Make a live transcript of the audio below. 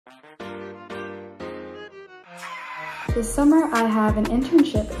This summer I have an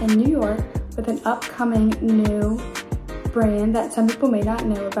internship in New York with an upcoming new brand that some people may not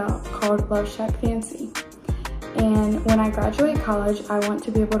know about called Love Shack Fancy. And when I graduate college, I want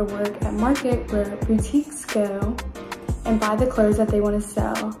to be able to work at market where boutiques go and buy the clothes that they want to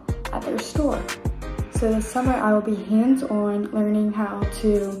sell at their store. So this summer I will be hands-on learning how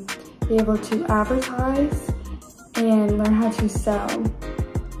to be able to advertise and learn how to sell.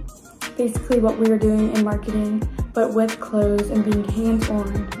 Basically what we are doing in marketing, but with clothes and being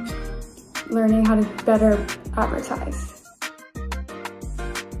hands-on, learning how to better advertise.